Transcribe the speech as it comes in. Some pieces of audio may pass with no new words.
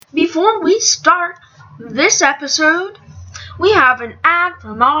before we start this episode, we have an ad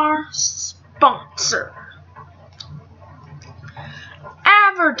from our sponsor.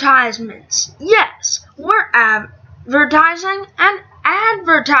 Advertisements. Yes, we're advertising an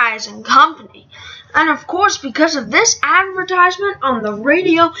advertising company. And of course, because of this advertisement on the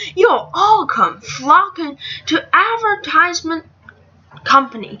radio, you'll all come flocking to advertisement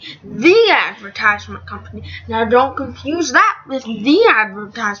company, the advertisement company. Now don't confuse that with the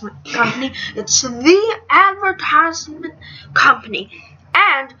advertisement company. It's the advertisement company.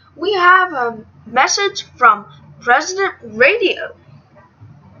 And we have a message from President Radio.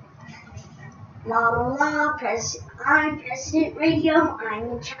 La la la, I'm President Radio,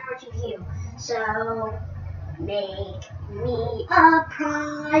 I'm in charge of you. So, make me a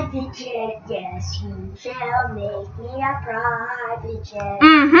private jet, yes, you shall make me a private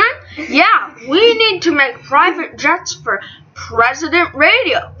jet. Yeah, we need to make private jets for President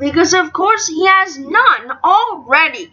Radio, because of course he has none